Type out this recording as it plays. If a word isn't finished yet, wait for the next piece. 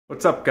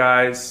What's up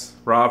guys,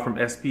 Rob from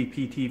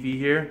SPPTV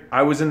here.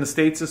 I was in the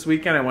States this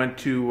weekend. I went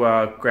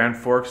to Grand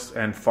Forks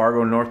and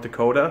Fargo, North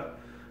Dakota.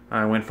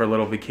 I went for a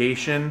little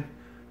vacation,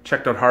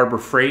 checked out Harbor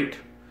Freight.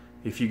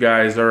 If you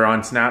guys are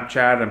on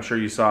Snapchat, I'm sure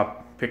you saw a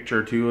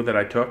picture or two that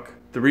I took.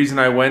 The reason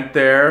I went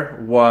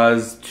there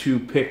was to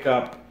pick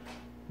up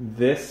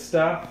this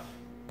stuff,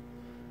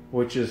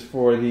 which is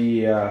for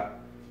the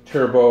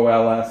Turbo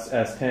LS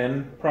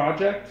S-10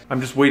 project. I'm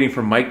just waiting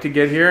for Mike to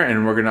get here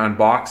and we're gonna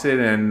unbox it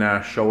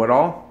and show it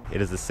all.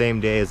 It is the same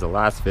day as the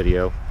last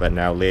video, but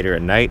now later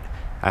at night.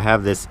 I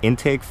have this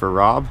intake for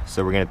Rob,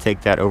 so we're gonna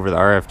take that over the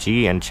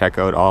RFG and check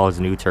out all his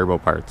new turbo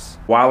parts.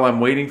 While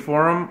I'm waiting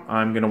for him,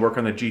 I'm gonna work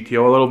on the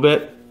GTO a little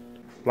bit.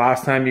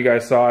 Last time you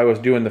guys saw I was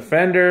doing the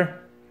fender.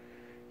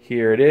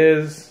 Here it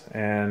is,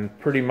 and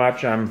pretty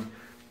much I'm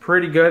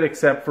pretty good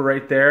except for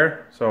right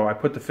there. So I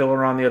put the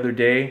filler on the other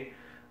day.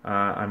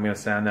 I'm gonna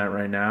sand that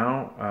right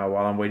now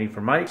while I'm waiting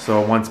for Mike.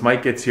 So once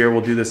Mike gets here,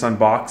 we'll do this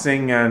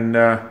unboxing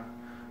and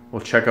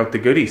we'll check out the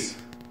goodies.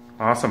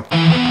 Awesome.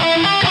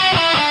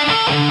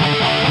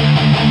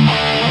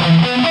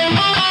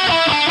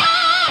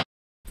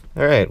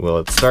 All right, well,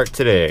 let's start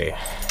today.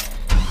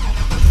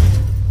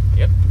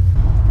 Yep.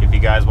 If you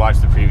guys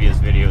watched the previous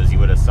videos, you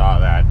would have saw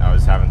that I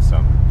was having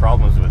some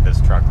problems with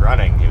this truck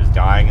running. It was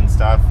dying and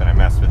stuff, and I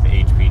messed with the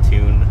HP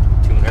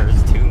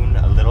tuner's tune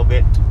a little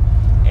bit.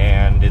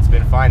 And it's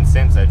been fine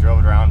since. I drove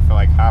it around for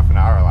like half an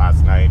hour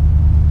last night.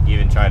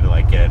 Even tried to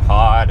like get it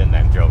hot and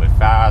then drove it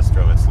fast,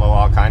 drove it slow,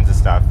 all kinds of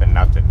stuff, and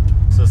nothing.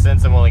 So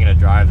since I'm only gonna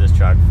drive this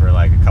truck for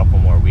like a couple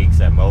more weeks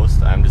at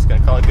most, I'm just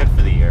gonna call it good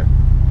for the year.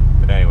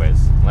 But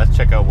anyways, let's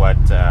check out what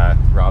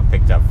Rob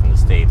picked up from the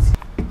States.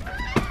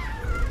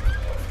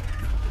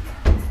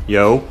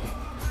 Yo.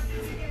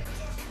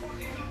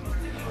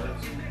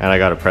 And I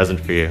got a present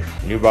for you.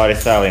 New body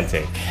style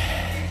intake.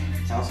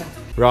 Awesome.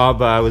 Rob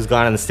was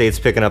gone in the States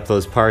picking up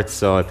those parts,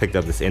 so I picked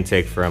up this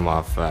intake for him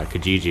off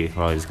Kijiji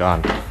while he's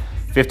gone.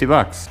 50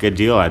 bucks, good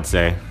deal I'd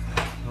say.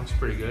 Looks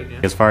pretty good, yeah.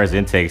 As far as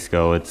intakes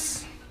go,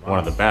 it's one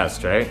of the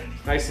best, right?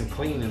 Nice and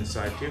clean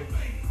inside too.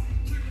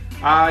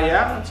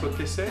 Yeah, that's what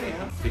they say,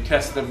 yeah. They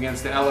tested them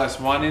against the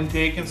LS1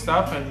 intake and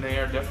stuff, and they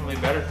are definitely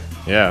better.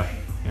 Yeah.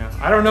 Yeah.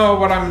 I don't know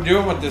what I'm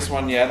doing with this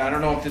one yet. I don't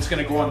know if it's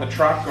gonna go on the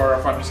truck or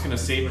if I'm just gonna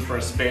save it for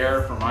a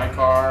spare for my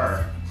car.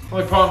 Or... The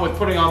only problem with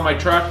putting on my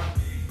truck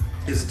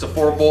is it's a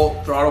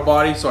 4-bolt throttle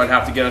body, so I'd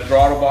have to get a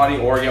throttle body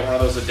or get one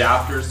of those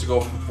adapters to go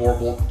from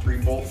 4-bolt to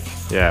 3-bolt.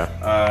 Yeah.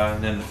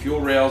 And then the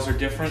fuel rails are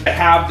different. I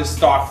have the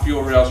stock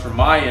fuel rails for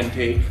my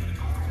intake,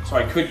 so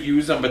I could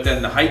use them, but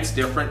then the height's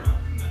different.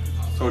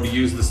 So to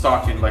use the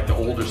stock in like the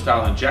older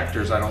style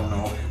injectors, I don't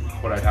know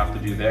what I'd have to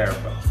do there,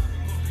 but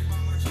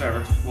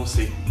whatever, we'll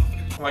see.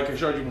 Like I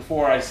showed you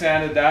before, I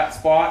sanded that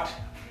spot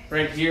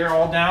right here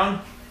all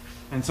down.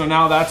 And so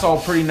now that's all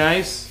pretty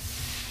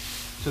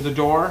nice to the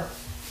door.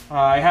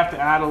 I have to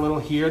add a little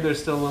here.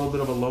 There's still a little bit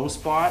of a low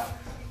spot.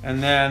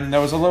 And then there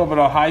was a little bit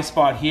of a high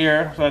spot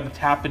here, so I had to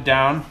tap it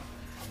down.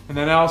 And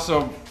then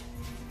also,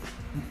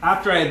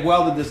 after I had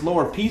welded this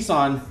lower piece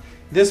on,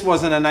 this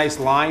wasn't a nice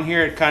line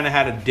here. It kind of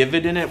had a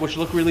divot in it, which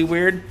looked really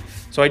weird.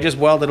 So I just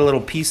welded a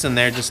little piece in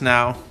there just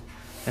now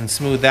and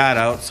smoothed that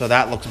out, so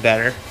that looks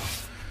better.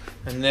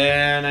 And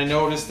then I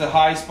noticed the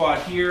high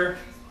spot here.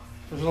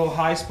 There's a little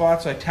high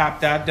spot, so I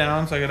tapped that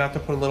down, so I'm gonna have to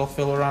put a little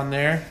filler on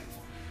there.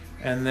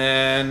 And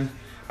then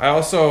I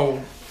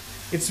also,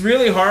 it's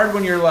really hard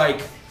when you're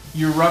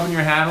rubbing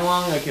your hand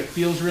along, like it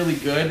feels really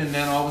good, and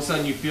then all of a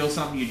sudden you feel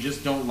something you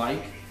just don't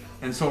like.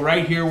 And so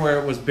right here where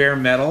it was bare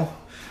metal,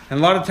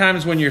 and a lot of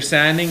times when you're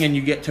sanding and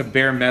you get to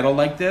bare metal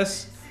like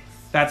this,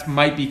 that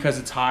might be because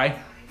it's high.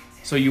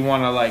 So you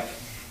wanna like,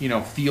 you know,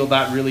 feel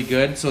that really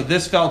good. So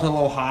this felt a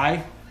little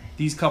high,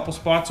 these couple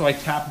spots, so I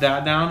tapped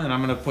that down, and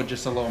I'm gonna put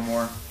just a little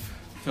more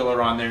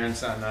filler on there and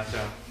sand that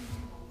down.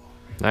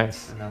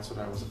 Nice. And that's what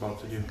I was about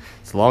to do.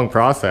 It's a long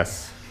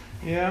process.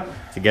 Yeah.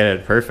 To get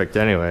it perfect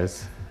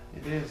anyways.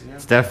 It is, yeah.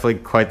 It's definitely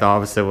quite the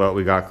opposite of what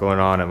we got going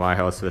on at my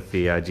house with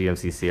the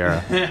GMC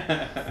Sierra.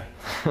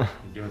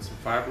 You doing some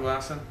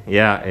fiberglassing?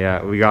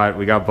 Yeah, we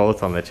got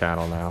both on the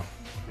channel now.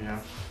 Yeah.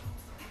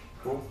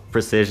 Cool.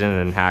 Precision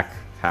and hack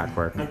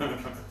work. What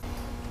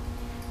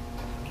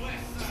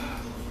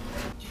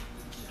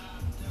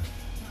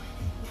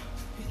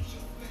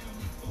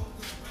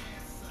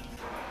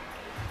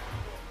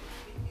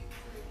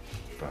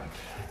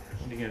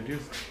are you gonna do?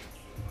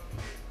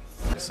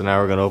 So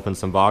now we're gonna open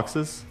some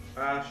boxes.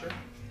 Sure.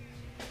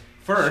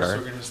 First,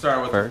 we're gonna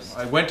start with.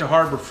 I went to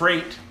Harbor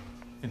Freight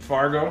in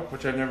Fargo,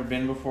 which I've never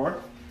been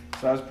before,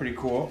 so that was pretty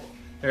cool.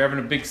 They're having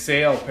a big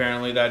sale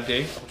apparently that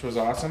day, which was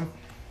awesome.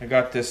 I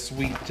got this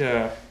sweet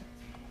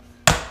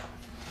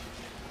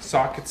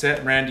socket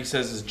set. Randy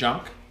says is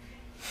junk,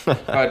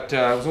 but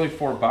it was only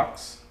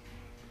 $4.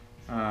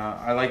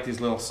 I like these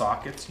little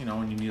sockets. You know,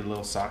 when you need a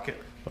little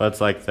socket. Well,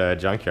 it's like the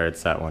junkyard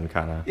set one,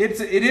 kind of.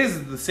 It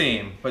is the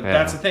same, but yeah.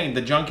 That's the thing.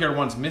 The junkyard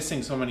one's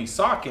missing so many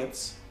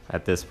sockets.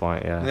 At this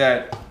point, yeah.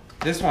 That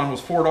this one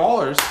was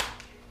 $4,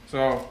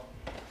 so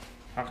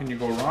how can you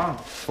go wrong?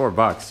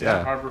 $4,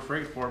 yeah. Harbor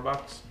Freight,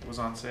 $4 was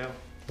on sale.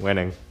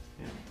 Winning.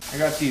 Yeah. I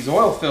got these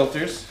oil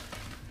filters,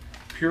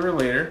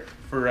 Purelator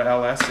for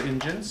LS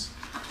engines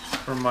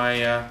for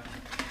my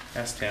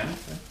S-10.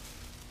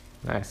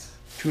 Nice.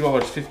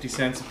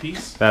 $2.50 a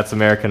piece. That's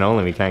American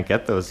only. We can't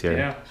get those here.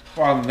 Yeah.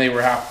 Well, they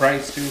were half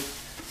price too.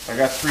 So I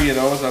got 3 of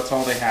those. That's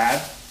all they had.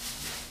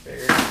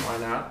 Figured, why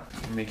not?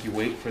 Make you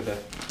wait for the.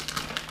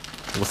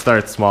 We'll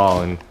start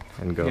small and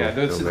go. Yeah,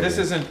 this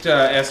isn't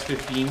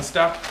S-15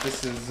 stuff.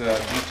 This is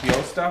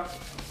GTO stuff.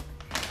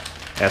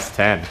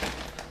 S-10.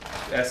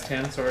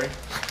 S-10, sorry.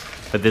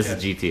 But this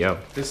is GTO.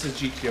 This is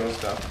GTO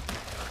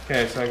stuff.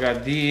 Okay, so I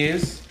got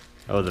these.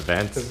 Oh, the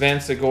vents. The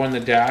vents that go in the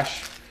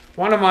dash.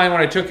 One of mine, when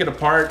I took it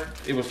apart,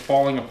 it was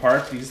falling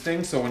apart, these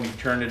things. So when you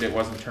turned it, it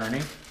wasn't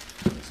turning.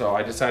 So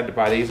I decided to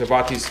buy these. I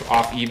bought these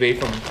off eBay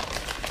from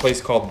a place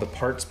called The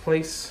Parts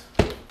Place.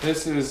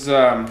 This is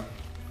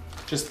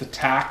just the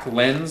tack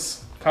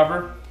lens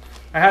cover.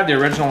 I had the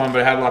original one,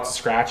 but it had lots of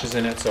scratches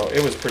in it, so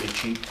it was pretty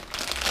cheap.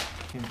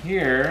 In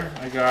here,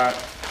 I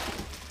got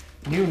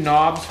new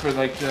knobs for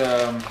like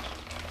the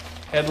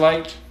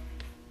headlight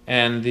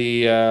and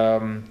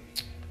the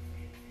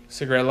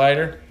cigarette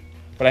lighter.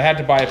 But I had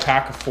to buy a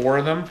pack of 4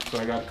 of them, so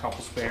I got a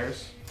couple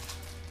spares.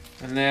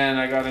 And then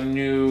I got a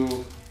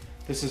new,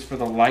 this is for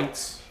the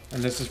lights,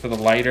 and this is for the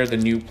lighter, the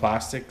new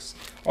plastics.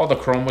 All the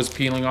chrome was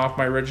peeling off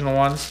my original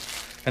ones.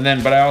 And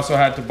then, but I also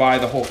had to buy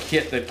the whole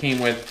kit that came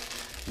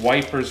with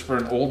wipers for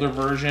an older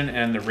version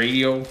and the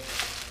radio,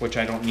 which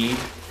I don't need,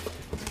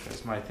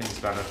 because my thing's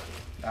got an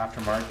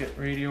aftermarket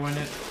radio in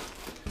it.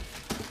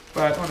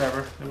 But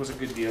whatever, it was a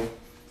good deal.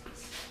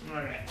 All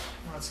right,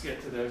 let's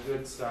get to the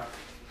good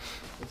stuff.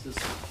 This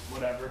is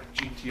whatever,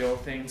 GTO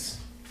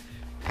things.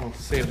 We'll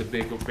save the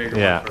bigger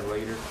one for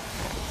later.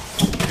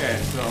 Okay,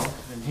 so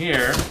in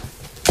here,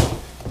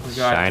 we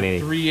got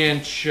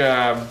 3-inch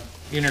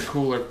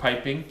intercooler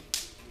piping,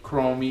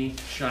 chromey,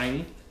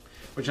 shiny,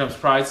 which I'm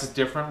surprised is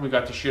different. We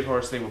got the shit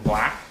horse, they were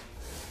black,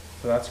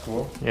 so that's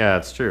cool. Yeah,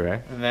 that's true,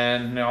 right? And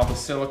then all the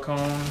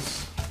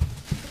silicones.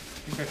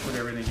 I think I put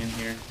everything in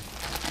here.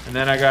 And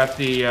then I got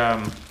the,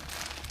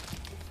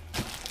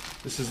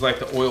 this is like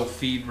the oil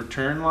feed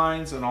return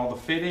lines and all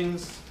the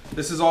fittings.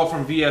 This is all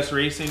from VS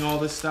Racing, all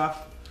this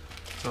stuff.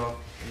 So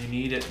if you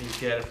need it, you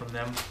get it from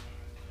them.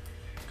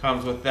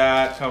 Comes with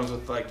that, comes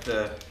with like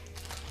the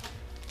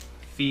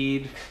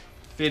feed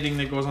fitting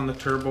that goes on the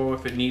turbo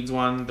if it needs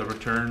one, the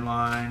return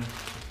line.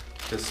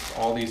 Just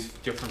all these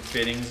different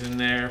fittings in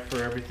there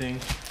for everything.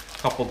 A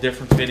couple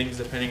different fittings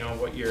depending on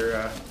what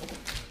you're,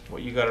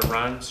 what you gotta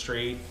run,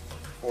 straight,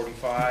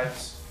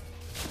 45s.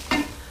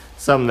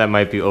 Something that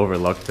might be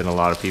overlooked in a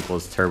lot of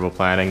people's turbo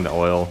planning, the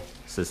oil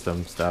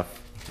system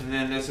stuff. And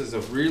then this is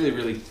a really,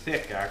 really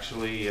thick,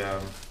 actually,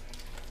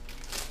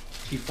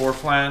 T4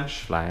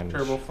 flange,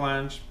 turbo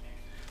flange.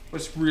 It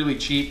was really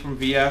cheap from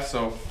VS,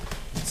 so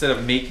instead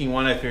of making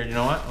one, I figured, you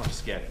know what, I'll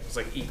just get it. It was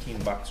like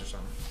 18 bucks or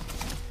something.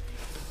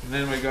 And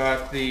then we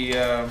got the...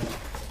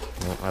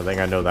 I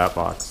think I know that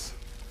box.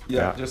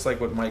 Yeah, just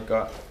like what Mike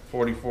got.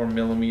 44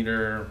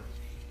 millimeter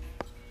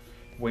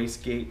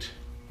wastegate,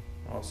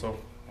 also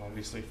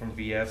obviously from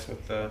VS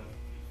with the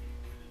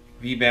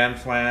V-band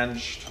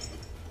flange,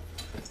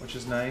 which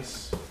is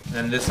nice.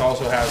 And this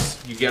also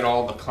has, you get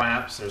all the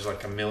clamps, there's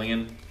like 1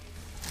 million.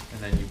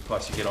 And then you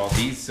get all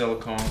these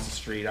silicones,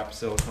 straight up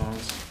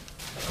silicones.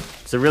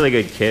 It's a really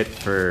good kit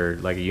for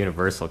like a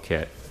universal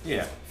kit.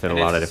 Yeah. Fit a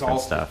lot of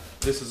different stuff.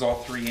 This is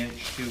all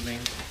 3-inch tubing.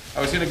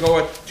 I was gonna go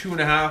with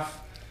 2.5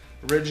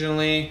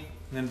 originally,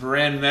 and then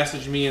Varen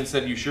messaged me and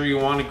said, "You sure you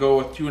want to go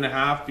with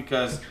 2.5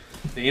 because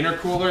the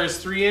intercooler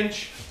is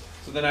 3-inch?"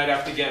 So then I'd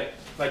have to get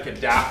like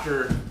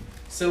adapter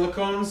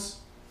silicones.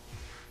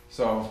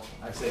 So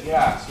I said,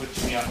 "Yeah,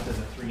 switch me up to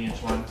the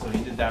 3-inch one." So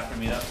he did that for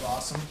me. That's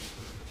awesome.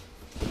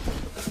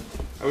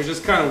 I was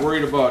just kind of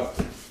worried about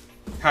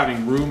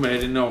having room, and I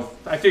didn't know.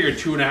 I figured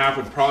 2.5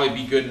 would probably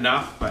be good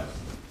enough, but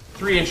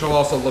 3-inch will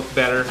also look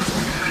better.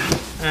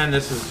 And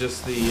this is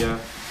just the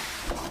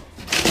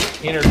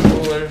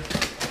intercooler.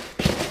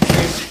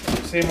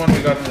 Same one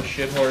we got on the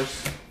shit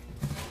horse.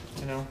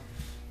 You know,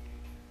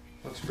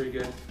 looks pretty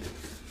good.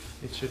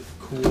 It should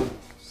cool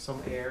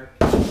some air.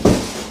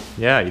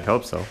 Yeah, you'd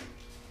hope so.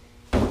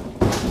 All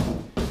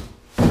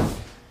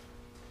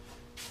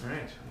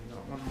right, I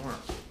got one more.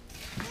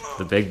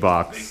 The big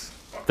box.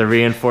 The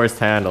reinforced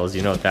handles,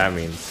 you know what that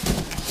means.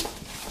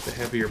 The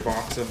heavier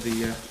box of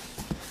the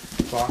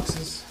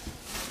boxes.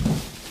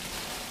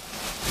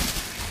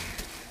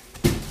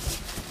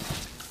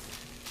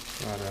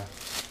 Got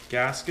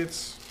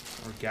gaskets,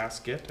 or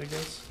gasket, I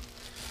guess.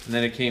 And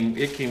then it came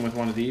with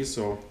one of these,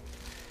 so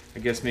I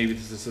guess maybe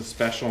this is a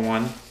special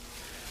one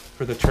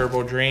for the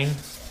turbo drain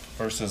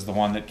versus the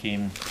one that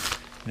came,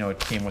 you know, it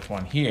came with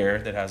one here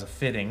that has a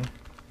fitting,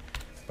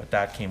 but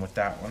that came with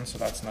that one, so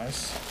that's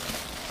nice.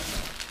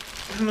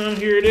 And then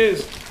here it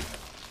is.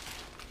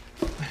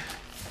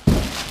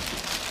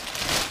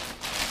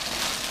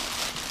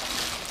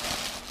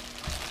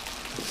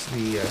 It's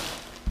the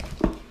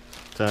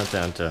Dun,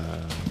 dun,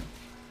 dun.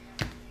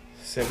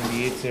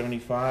 78,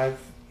 75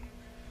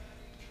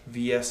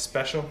 VS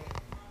Special.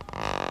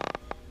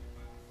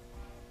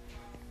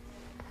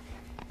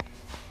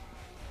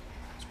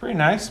 pretty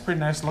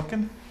nice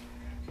looking.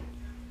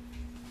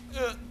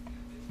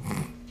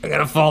 I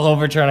gotta fall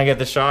over trying to get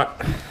the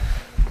shot.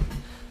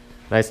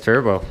 Nice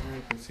turbo.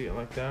 You can see it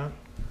like that.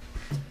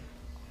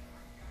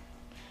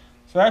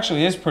 So it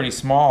actually is pretty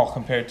small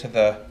compared to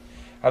the...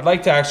 I'd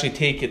like to actually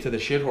take it to the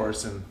shit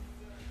horse and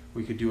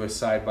we could do a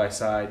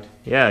side-by-side.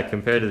 Yeah,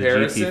 compared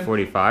comparison. to the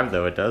GT45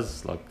 though, it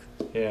does look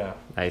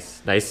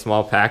nice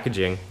small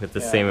packaging with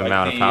the same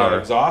amount of power.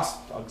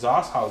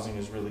 Exhaust housing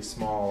is really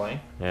small, eh?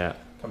 Yeah.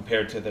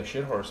 Compared to the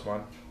shit horse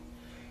one.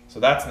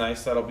 So that's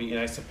nice. That'll be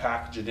nice to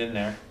package it in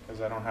there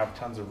because I don't have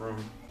tons of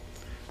room.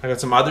 I got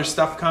some other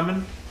stuff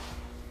coming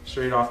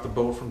straight off the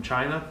boat from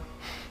China.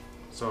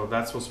 So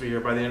that's supposed to be here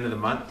by the end of the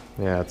month.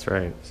 Yeah, that's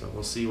right. So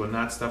we'll see when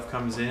that stuff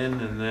comes in,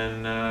 and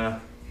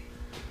then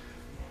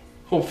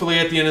hopefully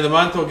at the end of the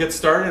month we'll get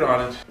started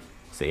on it.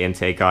 It's the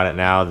intake on it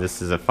now.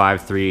 This is a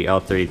 5.3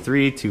 L33,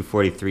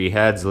 243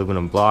 heads,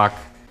 aluminum block.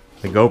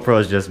 The GoPro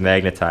is just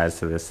magnetized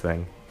to this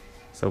thing.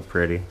 So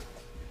pretty.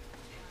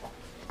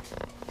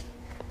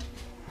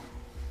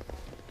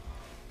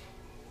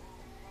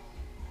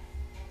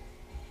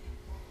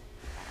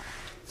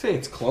 Say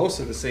it's close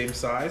to the same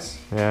size.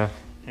 Yeah.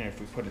 And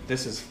if we put it,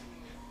 this is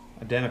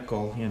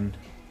identical in.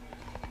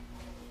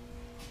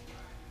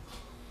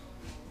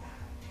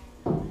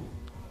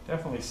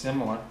 Definitely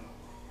similar.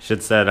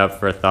 Should set up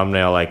for a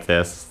thumbnail like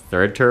this.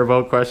 Third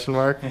turbo question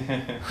mark?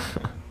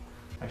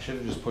 I should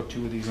have just put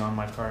 2 of these on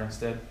my car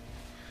instead.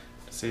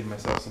 To save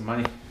myself some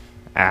money.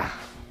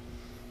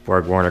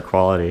 Borg Warner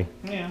quality.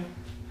 Yeah.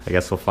 I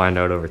guess we'll find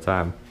out over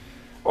time.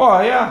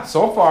 Well, yeah,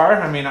 so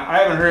far, I mean, I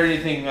haven't heard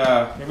anything,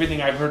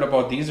 everything I've heard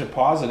about these are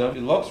positive.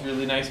 It looks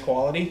really nice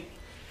quality.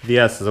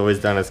 VS has always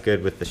done us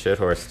good with the shit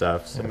horse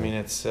stuff. So. I mean,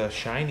 it's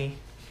shiny,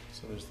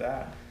 so there's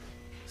that.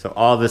 So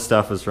all this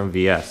stuff was from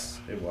VS.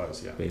 It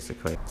was, yeah.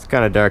 Basically. It's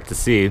kind of dark to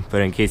see,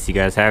 but in case you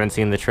guys haven't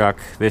seen the truck,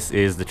 this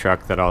is the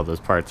truck that all those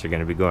parts are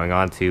going to be going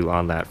on to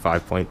on that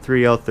 5.3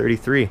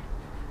 L33.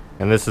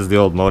 And this is the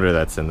old motor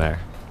that's in there.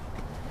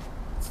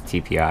 It's a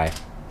TPI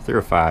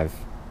 305.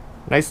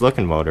 Nice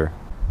looking motor.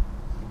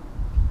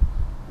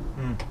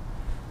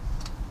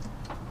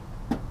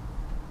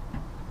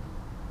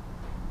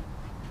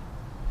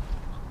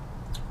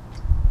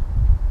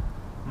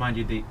 Mind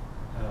you, the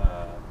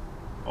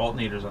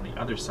alternator's on the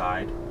other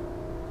side,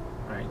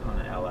 right, on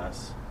the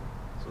LS.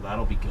 So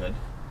that'll be good.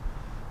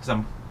 Because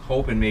I'm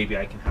hoping maybe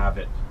I can have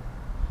it.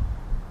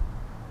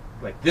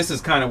 Like, this is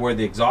kind of where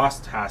the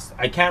exhaust has...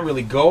 I can't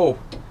really go,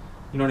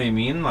 you know what I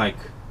mean? Like,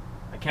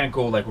 I can't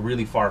go, like,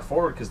 really far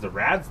forward because the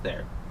rad's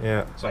there.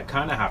 Yeah. So I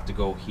kind of have to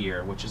go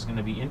here, which is going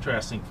to be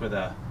interesting for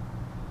the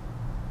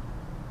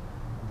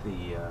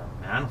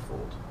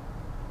manifold.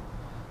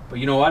 But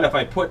you know what? If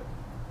I put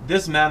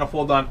this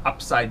manifold on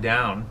upside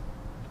down,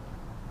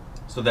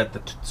 so that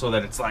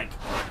it's like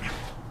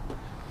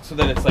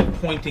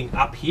pointing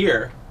up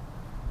here,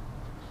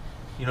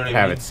 you know what I mean?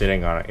 Have it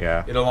sitting on it,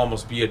 yeah. It'll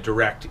almost be a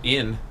direct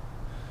in.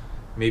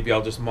 Maybe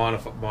I'll just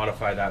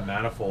modify that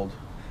manifold.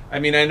 I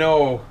mean, I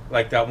know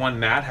like that one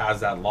Matt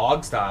has that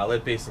log style.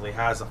 It basically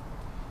has a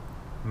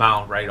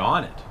mount right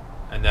on it,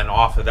 and then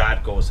off of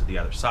that goes to the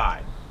other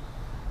side.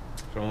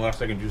 So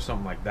unless I can do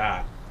something like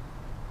that,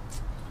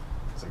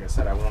 like I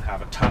said, I won't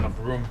have a ton of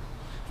room,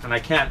 and I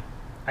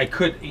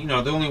could, you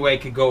know, the only way I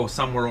could go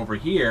somewhere over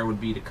here would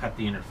be to cut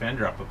the inner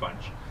fender up a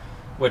bunch,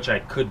 which I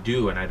could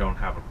do, and I don't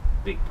have a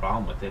big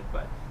problem with it.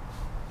 But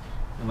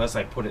unless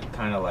I put it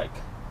kind of like,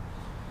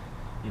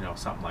 you know,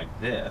 something like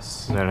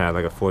this, and then have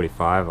like a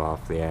 45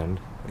 off the end,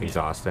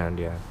 exhaust end,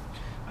 yeah.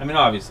 I mean,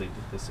 obviously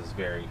this is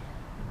very,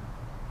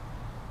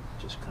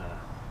 just kind of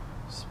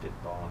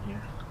spitballing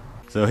here.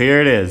 So here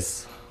it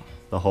is,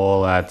 the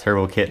whole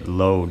turbo kit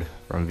load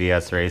from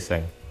VS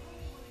Racing.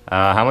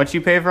 How much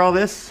you pay for all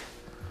this?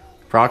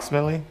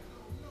 Approximately?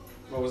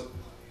 What was it?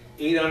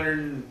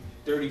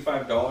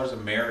 $835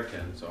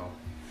 American, so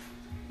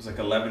it was like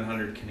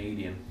 1,100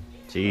 Canadian.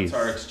 Jeez. That's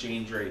our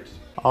exchange rate.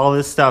 All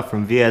this stuff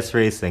from VS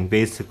Racing,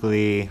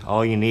 basically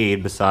all you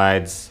need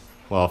besides,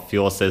 well,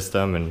 fuel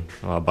system and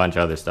well, a bunch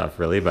of other stuff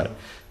really, but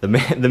the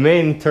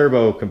main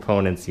turbo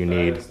components you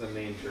need. That's the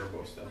main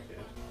turbo stuff, yeah.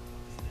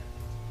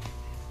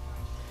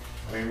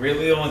 I mean,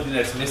 really the only thing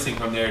that's missing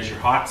from there is your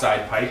hot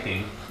side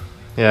piping.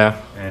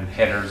 Yeah. And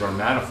headers or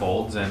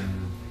manifolds, and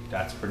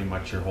that's pretty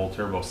much your whole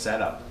turbo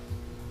setup.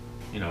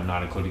 You know,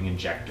 not including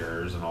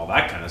injectors and all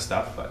that kind of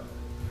stuff, but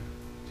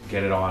to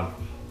get it on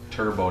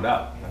turboed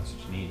up, that's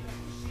what you need.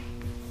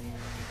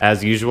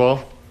 As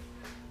usual,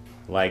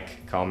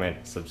 like, comment,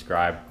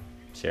 subscribe,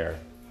 share.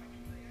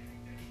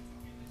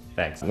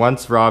 Thanks.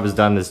 Once Rob has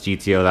done this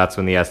GTO, that's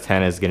when the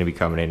S-10 is going to be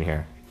coming in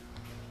here.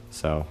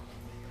 So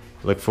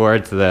look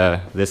forward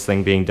to this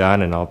thing being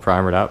done and all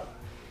primered up,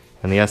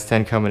 and the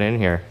S-10 coming in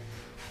here,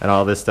 and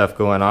all this stuff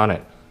going on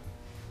it.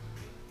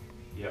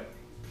 Yep.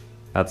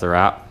 That's a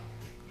wrap.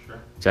 Sure.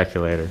 Check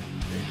you later.